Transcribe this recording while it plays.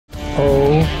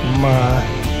Oh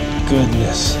my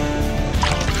goodness.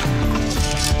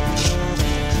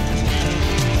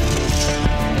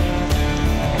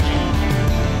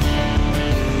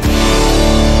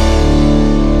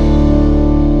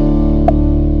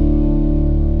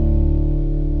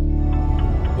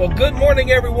 Well, good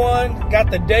morning everyone. Got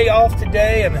the day off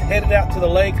today and headed out to the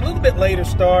lake. A little bit later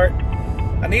start.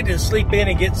 I needed to sleep in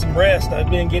and get some rest. I've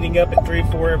been getting up at 3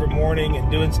 or 4 every morning and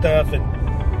doing stuff, and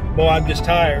boy, I'm just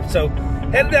tired. So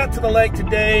headed out to the lake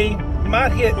today.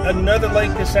 Might hit another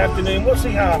lake this afternoon. We'll see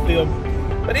how I feel.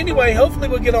 But anyway, hopefully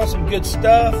we'll get on some good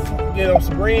stuff. Get on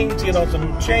some rings, get on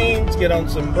some chains, get on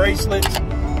some bracelets.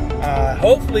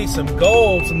 Hopefully some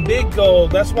gold, some big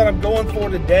gold. That's what I'm going for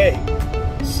today.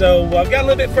 So I've got a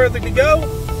little bit further to go.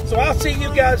 So I'll see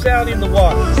you guys out in the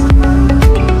water.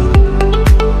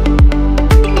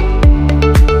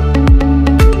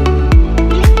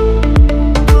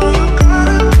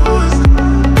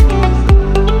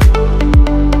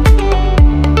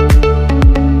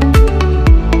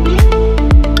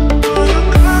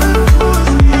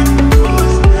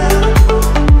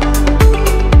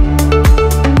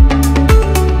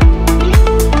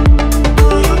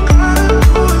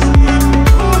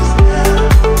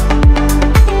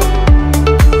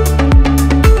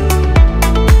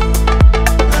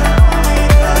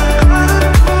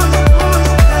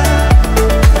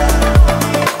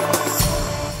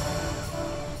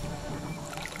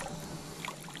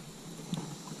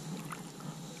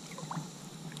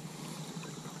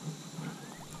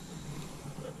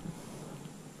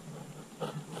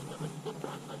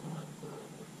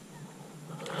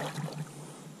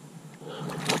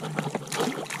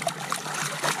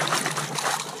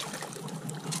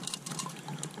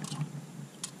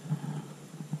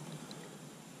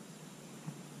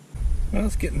 Well,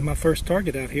 it's getting my first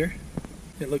target out here.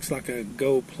 It looks like a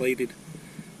gold-plated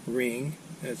ring.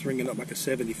 It's ringing up like a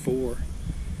 74.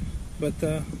 But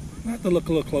I have to look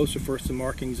a little closer for some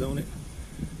markings on it.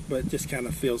 But it just kind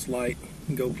of feels light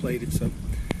and gold-plated. So,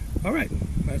 all right,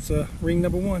 that's ring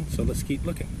number 1. So let's keep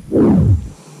looking.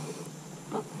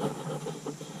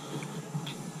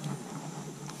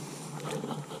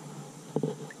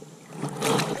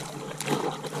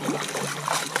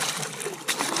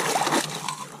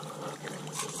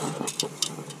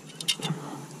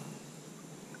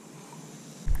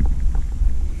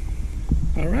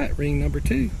 Alright, ring number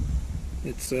 2.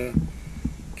 It's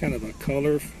kind of a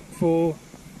colorful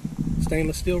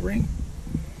stainless steel ring.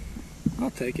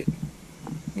 I'll take it.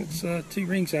 It's 2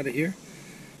 rings out of here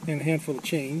and a handful of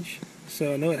change.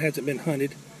 So I know it hasn't been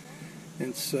hunted.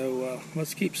 And so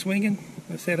let's keep swinging.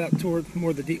 Let's head out toward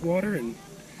more of the deep water, and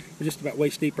we're just about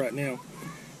waist deep right now.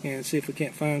 And see if we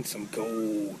can't find some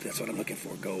gold. That's what I'm looking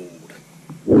for, gold.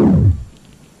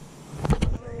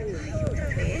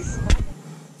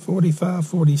 45,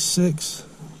 46,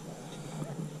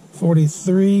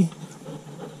 43.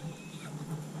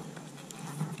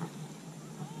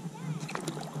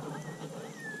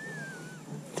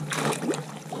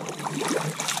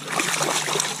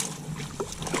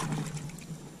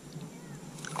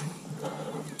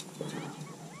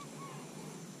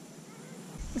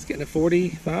 Let's get a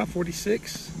 45,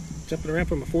 46, jumping around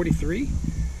from a 43.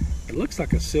 It looks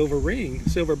like a silver ring,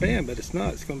 silver band, but it's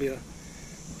not. It's going to be a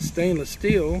stainless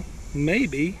steel.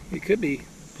 Maybe it could be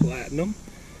platinum.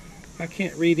 I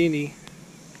can't read any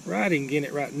writing in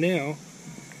it right now,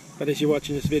 but as you're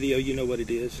watching this video, you know what it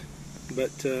is.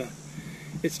 But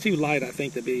it's too light, I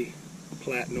think, to be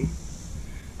platinum.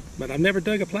 But I've never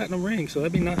dug a platinum ring, so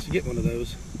that'd be nice to get one of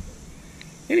those.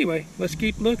 Anyway, let's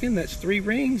keep looking. That's 3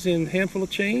 rings and a handful of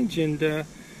change and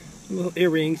little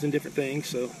earrings and different things.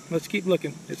 So let's keep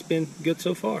looking. It's been good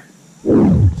so far.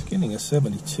 It's getting a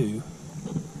 72.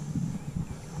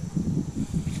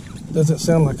 Doesn't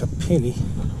sound like a penny.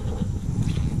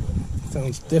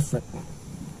 Sounds different,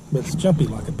 but it's jumpy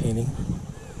like a penny.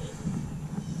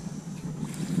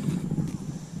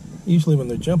 Usually when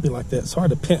they're jumpy like that, it's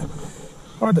hard to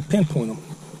pinpoint them.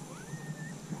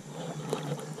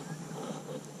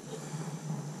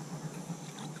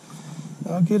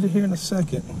 I'll get it here in a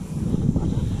second.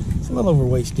 It's a little over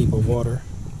waist deep of water.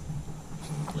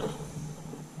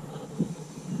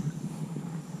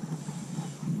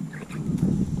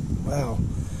 Wow,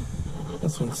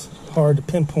 this one's hard to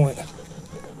pinpoint.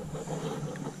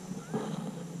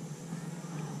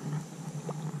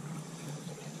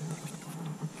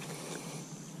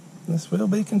 This will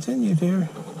be continued here.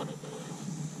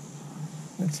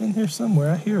 It's in here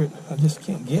somewhere. I hear it. I just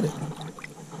can't get it.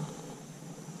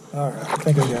 Alright, I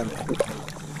think I got it.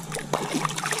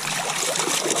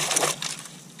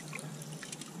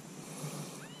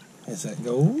 Is that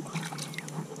gold?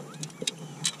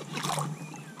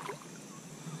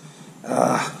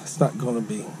 It's not going to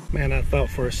be. Man, I thought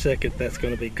for a second that's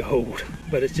going to be gold,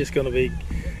 but it's just going to be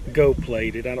gold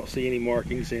plated. I don't see any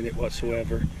markings in it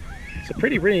whatsoever. It's a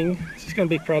pretty ring. It's just going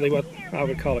to be probably what I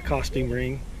would call a costume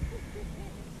ring.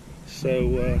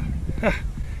 So,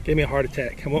 gave me a heart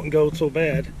attack. I wanting gold so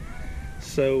bad.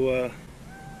 So,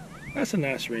 that's a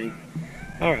nice ring.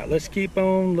 All right, let's keep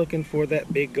on looking for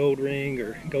that big gold ring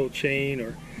or gold chain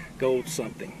or gold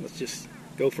something. Let's just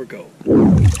go for gold.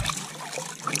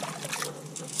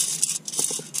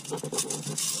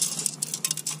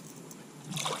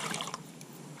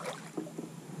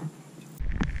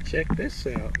 Check this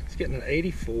out. It's getting an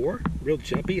 84, real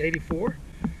jumpy 84.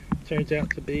 Turns out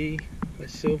to be a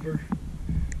silver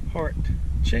heart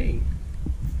chain.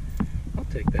 I'll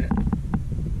take that.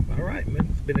 All right, man,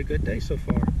 it's been a good day so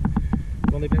far.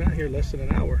 I've only been out here less than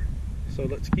an hour, so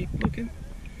let's keep looking.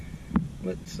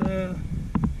 Let's,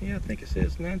 yeah, I think it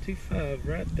says 925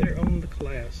 right there on the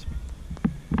clasp.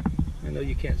 I know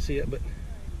you can't see it, but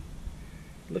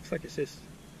it looks like it says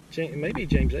maybe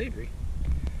James Avery.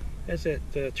 That's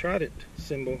that trident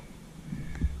symbol.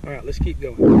 All right, let's keep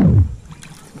going.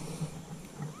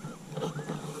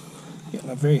 Getting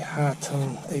a very high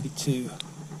tone 82.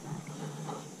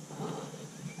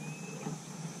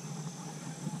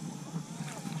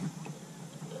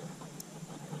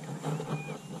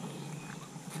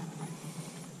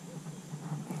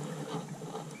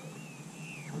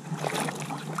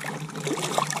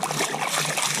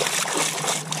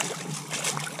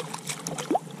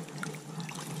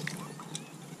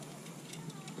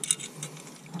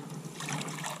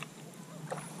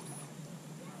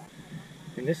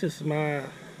 And this is my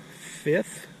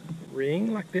 5th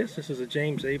ring like this. This is a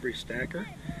James Avery stacker.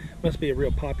 Must be a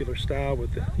real popular style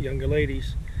with the younger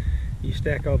ladies. You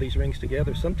stack all these rings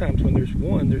together. Sometimes when there's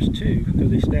one, there's two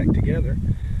because they stack together.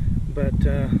 But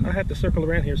I have to circle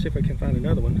around here and see if I can find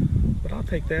another one. But I'll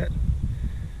take that.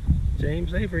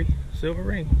 James Avery silver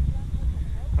ring.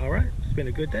 All right, it's been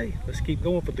a good day. Let's keep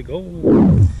going for the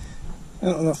gold. I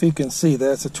don't know if you can see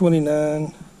that. It's a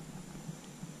 29,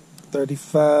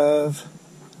 35.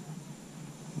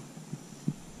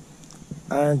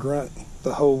 Iron grunt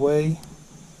the whole way.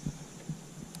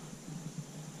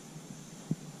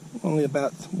 Only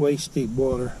about waist deep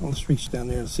water. Let's reach down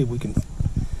there and see if we can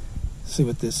see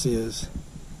what this is.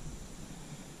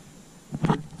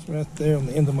 It's right there on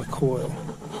the end of my coil.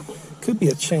 Could be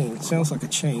a chain. It sounds like a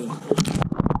chain.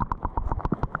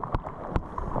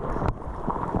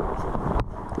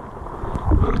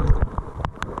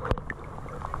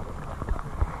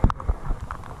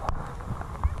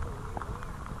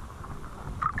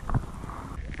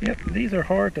 Yep, these are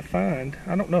hard to find.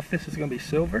 I don't know if this is going to be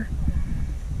silver.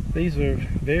 These are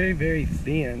very, very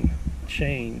thin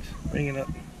chains, bringing up,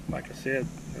 like I said,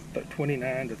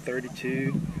 29 to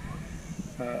 32,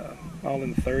 all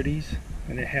in the 30s,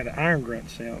 and it had an iron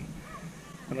grunt sound.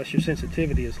 Unless your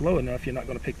sensitivity is low enough, you're not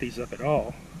going to pick these up at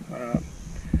all.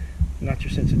 Not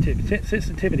your sensitivity.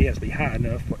 Sensitivity has to be high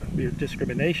enough. Your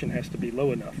discrimination has to be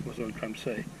low enough, was what I'm trying to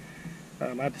say.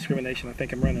 My discrimination, I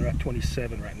think I'm running about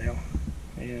 27 right now.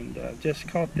 And just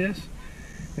caught this,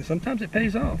 and sometimes it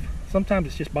pays off. Sometimes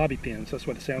it's just bobby pins. That's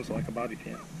what it sounds like, a bobby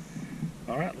pin.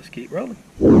 All right, let's keep rolling.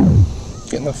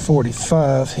 Getting a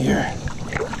 45 here,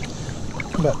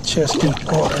 about chest deep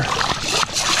water.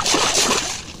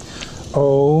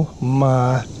 Oh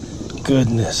my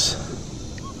goodness.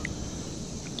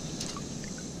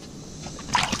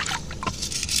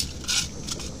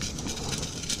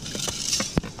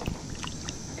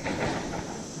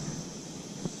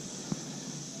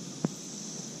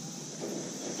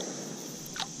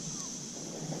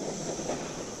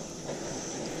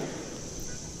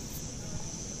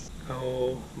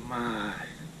 Oh my,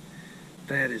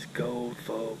 that is gold,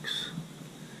 folks.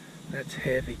 That's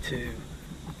heavy too.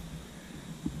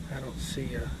 I don't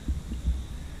see a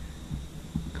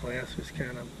clasp is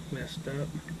kind of messed up.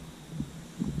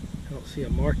 I don't see a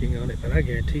marking on it, but I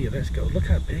guarantee you that's gold. Look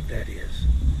how big that is.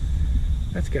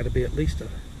 That's got to be at least a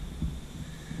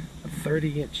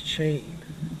 30-inch chain.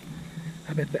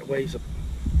 I bet that weighs an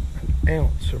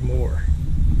ounce or more.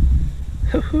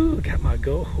 Hoo-hoo, got my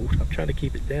gold. I'm trying to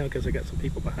keep it down because I got some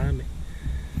people behind me.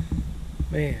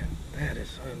 Man, that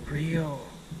is unreal.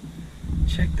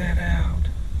 Check that out.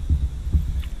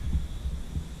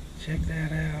 Check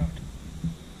that out.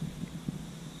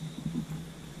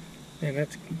 Man,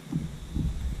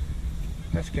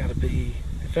 that's got to be,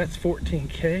 if that's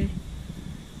 14K,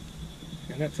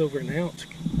 and that's over an ounce,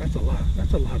 that's a lot.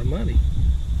 That's a lot of money.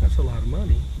 That's a lot of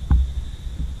money.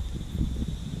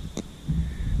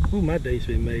 Ooh, my day's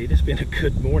been made. It's been a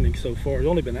good morning so far. I've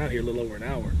only been out here a little over an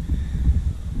hour.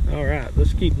 All right,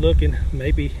 let's keep looking.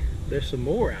 Maybe there's some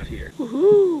more out here.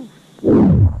 Woohoo!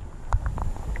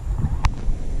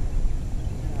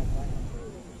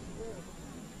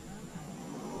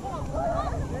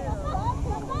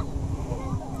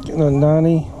 Getting a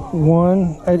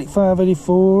 91, 85,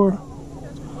 84,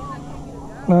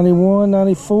 91,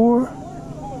 94.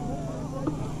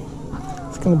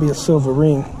 It's going to be a silver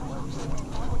ring.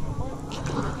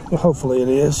 Well, hopefully it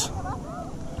is.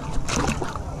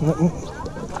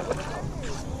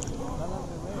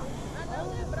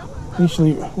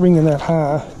 Usually ringing that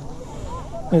high,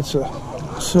 it's a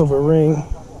silver ring.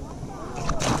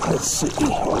 Let's see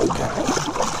what we got.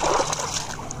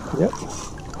 Yep,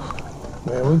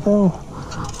 there we go.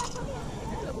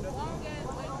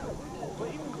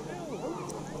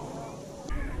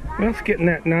 Well, it's getting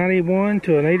that 91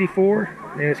 to an 84,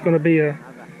 and it's going to be a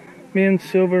men's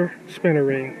silver spinner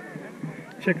ring.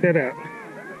 Check that out.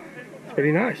 It's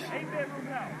pretty nice.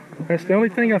 That's the only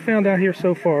thing I found out here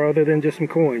so far, other than just some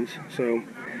coins. So,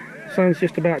 sun's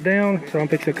just about down, so I'm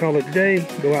fixing to call it a day.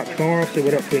 Go out tomorrow, see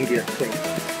what else we can get. So,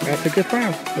 that's a good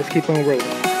find. Let's keep on rolling.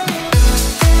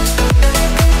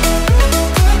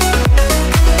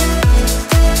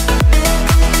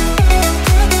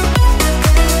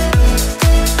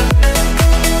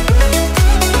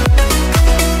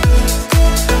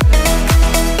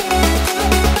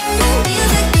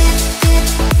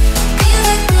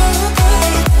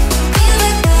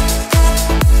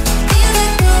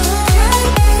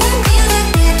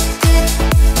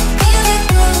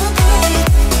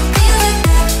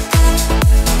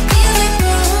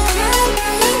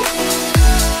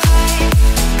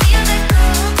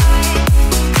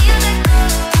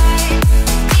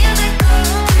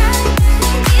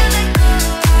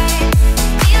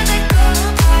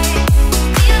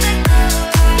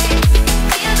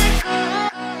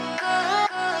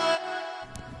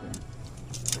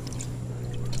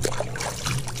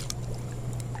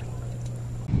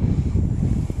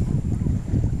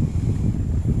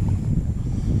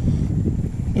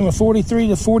 A 43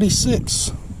 to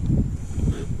 46.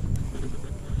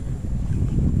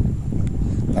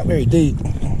 Not very deep.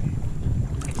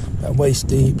 Not waist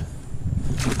deep.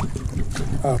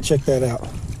 Oh, check that out.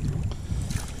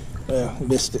 Well,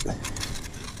 missed it.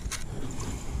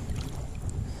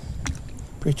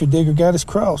 Preacher Digger got his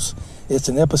cross. It's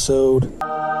an episode.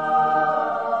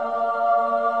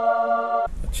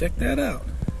 Check that out.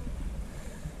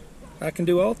 I can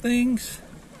do all things.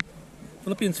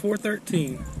 Philippians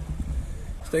 4:13.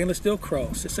 Stainless steel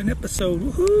cross. It's an episode.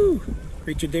 Woohoo!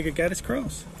 Preacher Digger got his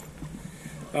cross.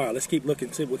 Alright, let's keep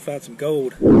looking, see if we find some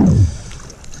gold.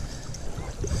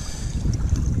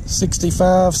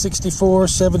 65, 64,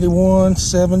 71,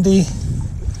 70.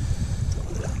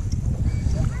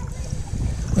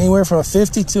 Anywhere from a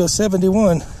 50 to a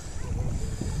 71.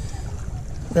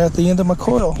 Right at the end of my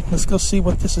coil. Let's go see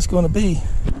what this is going to be.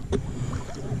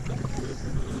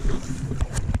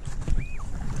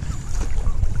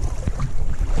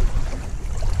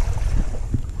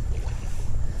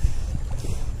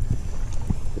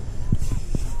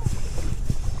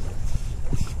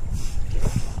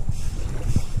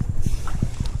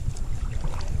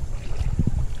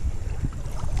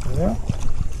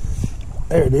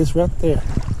 There it is, right there.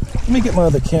 Let me get my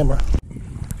other camera.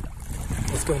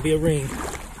 It's going to be a ring.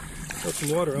 Put some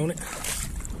water on it.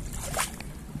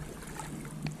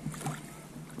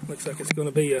 Looks like it's going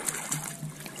to be a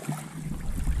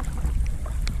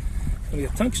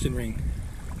tungsten ring.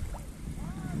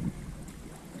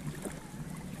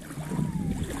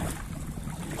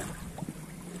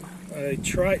 A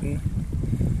Triton.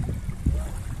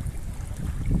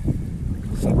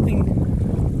 Something.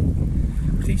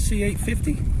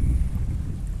 TC850.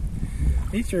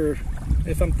 These are,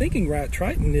 if I'm thinking right,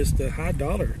 Triton is the high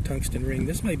dollar tungsten ring.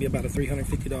 This may be about a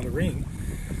 $350 ring.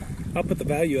 I'll put the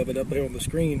value of it up there on the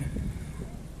screen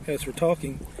as we're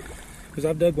talking, because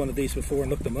I've dug one of these before and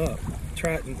looked them up.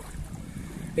 Triton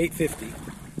 850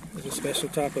 is a special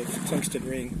type of tungsten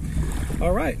ring.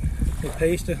 Alright, it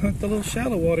pays to hunt the little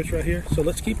shallow waters right here, so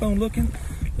let's keep on looking.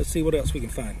 Let's see what else we can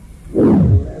find.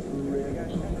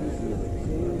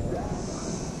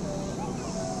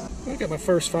 I got my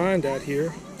first find out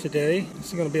here today. This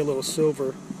is going to be a little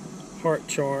silver heart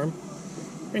charm.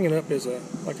 Bringing it up as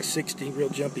like a 60, real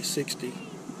jumpy 60,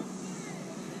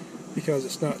 because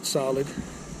it's not solid.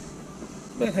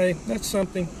 But hey, that's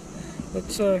something.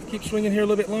 Let's keep swinging here a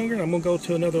little bit longer, and I'm going to go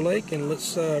to another lake, and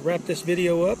let's wrap this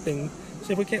video up and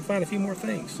see if we can't find a few more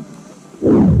things.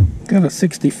 Got a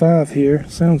 65 here.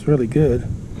 Sounds really good.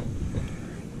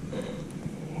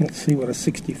 Let's see what a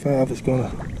 65 is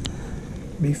going to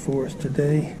be for us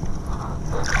today.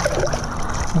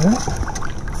 Well,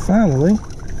 finally,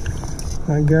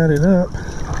 I got it up.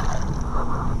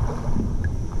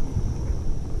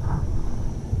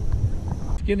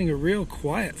 It's getting a real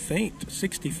quiet, faint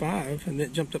 65, and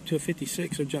then jumped up to a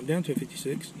 56, or jumped down to a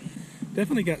 56.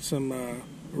 Definitely got some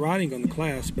writing on the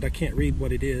clasp, but I can't read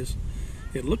what it is.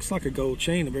 It looks like a gold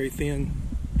chain, a very thin,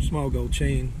 small gold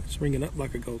chain. It's ringing up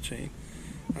like a gold chain.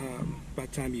 By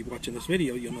the time you're watching this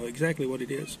video, you'll know exactly what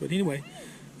it is. But anyway,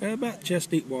 about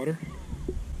chest deep water.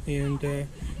 And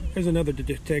there's another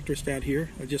detectorist out here.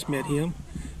 I just met him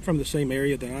from the same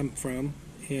area that I'm from,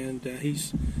 and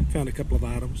he's found a couple of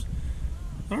items.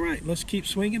 All right, let's keep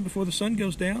swinging before the sun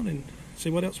goes down and see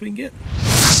what else we can get.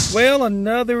 Well,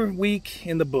 another week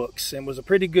in the books, and it was a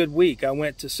pretty good week. I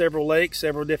went to several lakes,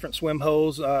 several different swim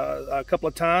holes a couple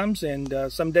of times,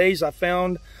 and some days I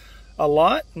found a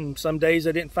lot, and some days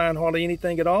I didn't find hardly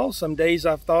anything at all. Some days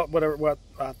I thought what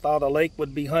I thought a lake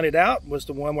would be hunted out was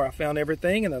the one where I found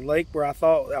everything, and a lake where I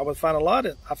thought I would find a lot,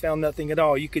 I found nothing at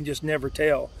all. You can just never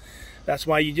tell. That's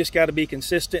why you just got to be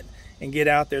consistent and get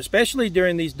out there, especially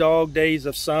during these dog days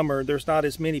of summer. There's not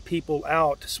as many people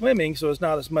out swimming, so there's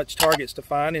not as much targets to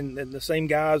find, and the same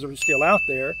guys are still out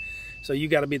there. So you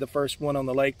got to be the first one on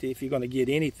the lake if you're going to get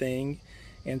anything.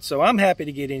 And so I'm happy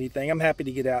to get anything. I'm happy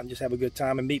to get out and just have a good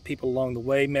time and meet people along the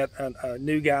way. Met a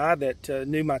new guy that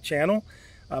knew my channel.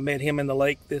 I met him in the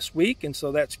lake this week, and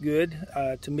so that's good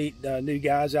to meet new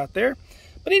guys out there.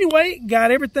 But anyway, got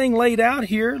everything laid out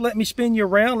here. Let me spin you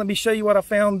around. Let me show you what I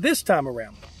found this time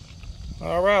around.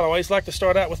 All right, I always like to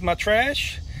start out with my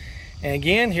trash. And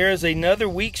again, here's another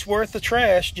week's worth of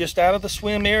trash just out of the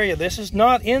swim area. This is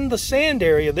not in the sand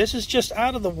area. This is just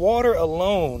out of the water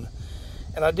alone.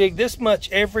 And I dig this much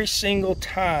every single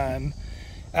time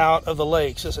out of the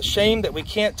lakes. It's a shame that we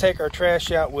can't take our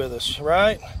trash out with us,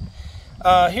 right?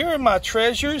 Here are my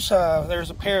treasures. There's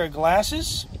a pair of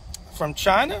glasses from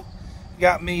China.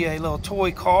 Got me a little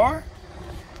toy car.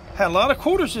 Had a lot of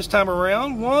quarters this time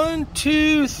around. $1,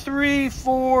 $2, $3,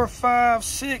 $4,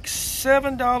 $5,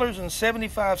 $6,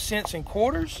 $7.75 in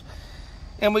quarters.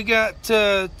 And we got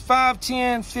 5,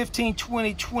 10, 15,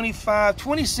 20, 25,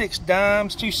 26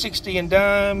 dimes, 260 in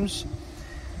dimes.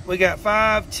 We got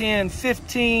 5, 10,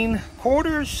 15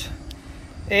 quarters.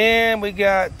 And we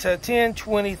got 10,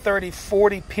 20, 30,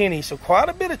 40 pennies. So quite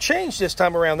a bit of change this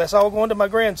time around. That's all going to my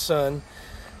grandson.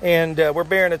 And we're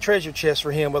bearing a treasure chest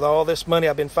for him with all this money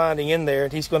I've been finding in there.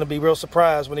 And he's going to be real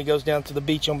surprised when he goes down to the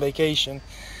beach on vacation.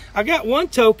 I got one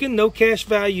token, no cash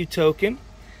value token.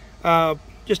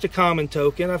 Just a common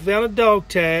token. I found a dog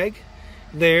tag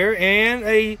there and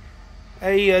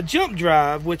a jump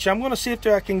drive, which I'm going to see if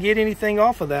I can get anything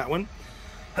off of that one.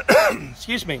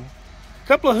 Excuse me. A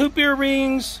couple of hoop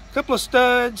earrings, a couple of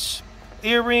studs,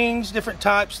 earrings, different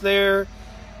types there.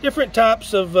 Different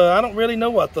types of, I don't really know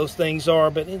what those things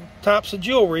are, but types of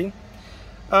jewelry.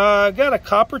 Got a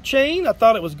copper chain. I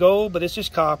thought it was gold, but it's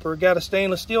just copper. Got a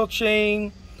stainless steel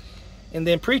chain. And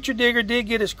then Preacher Digger did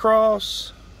get his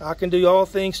cross. I can do all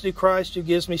things through Christ who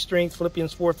gives me strength,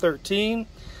 Philippians 4:13.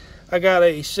 I got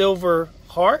a silver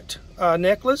heart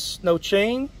necklace, no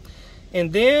chain.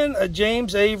 And then a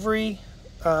James Avery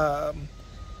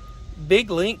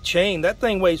big link chain. That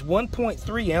thing weighs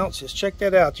 1.3 ounces. Check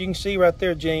that out. You can see right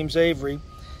there James Avery.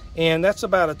 And that's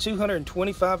about a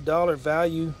 $225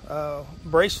 value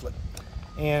bracelet.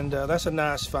 And that's a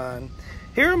nice find.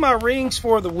 Here are my rings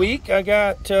for the week. I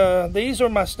got, these are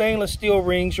my stainless steel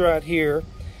rings right here.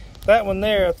 That one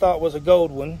there I thought was a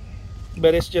gold one,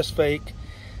 but it's just fake.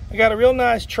 I got a real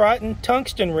nice Triton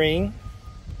tungsten ring.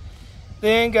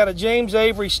 Then got a James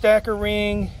Avery stacker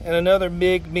ring and another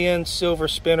Big Men silver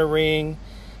spinner ring.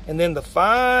 And then the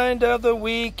find of the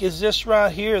week is this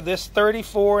right here, this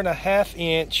 34.5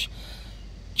 inch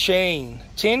chain.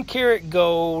 10 karat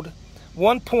gold,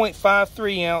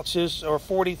 1.53 ounces or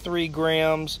 43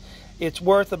 grams. It's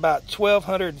worth about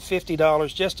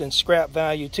 $1,250 just in scrap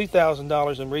value,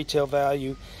 $2,000 in retail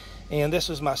value. And this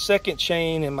is my second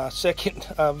chain in my second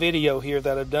video here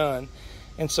that I've done.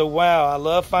 And so, wow, I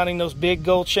love finding those big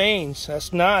gold chains.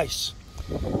 That's nice.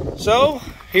 So,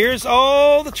 here's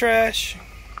all the trash.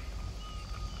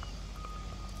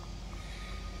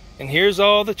 And here's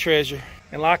all the treasure.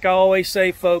 And like I always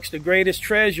say, folks, the greatest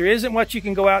treasure isn't what you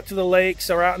can go out to the lakes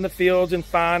or out in the fields and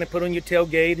find and put on your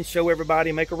tailgate and show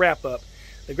everybody and make a wrap-up.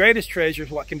 The greatest treasure is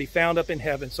what can be found up in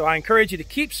heaven. So I encourage you to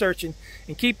keep searching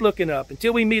and keep looking up.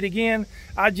 Until we meet again,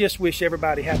 I just wish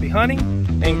everybody happy hunting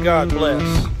and God bless.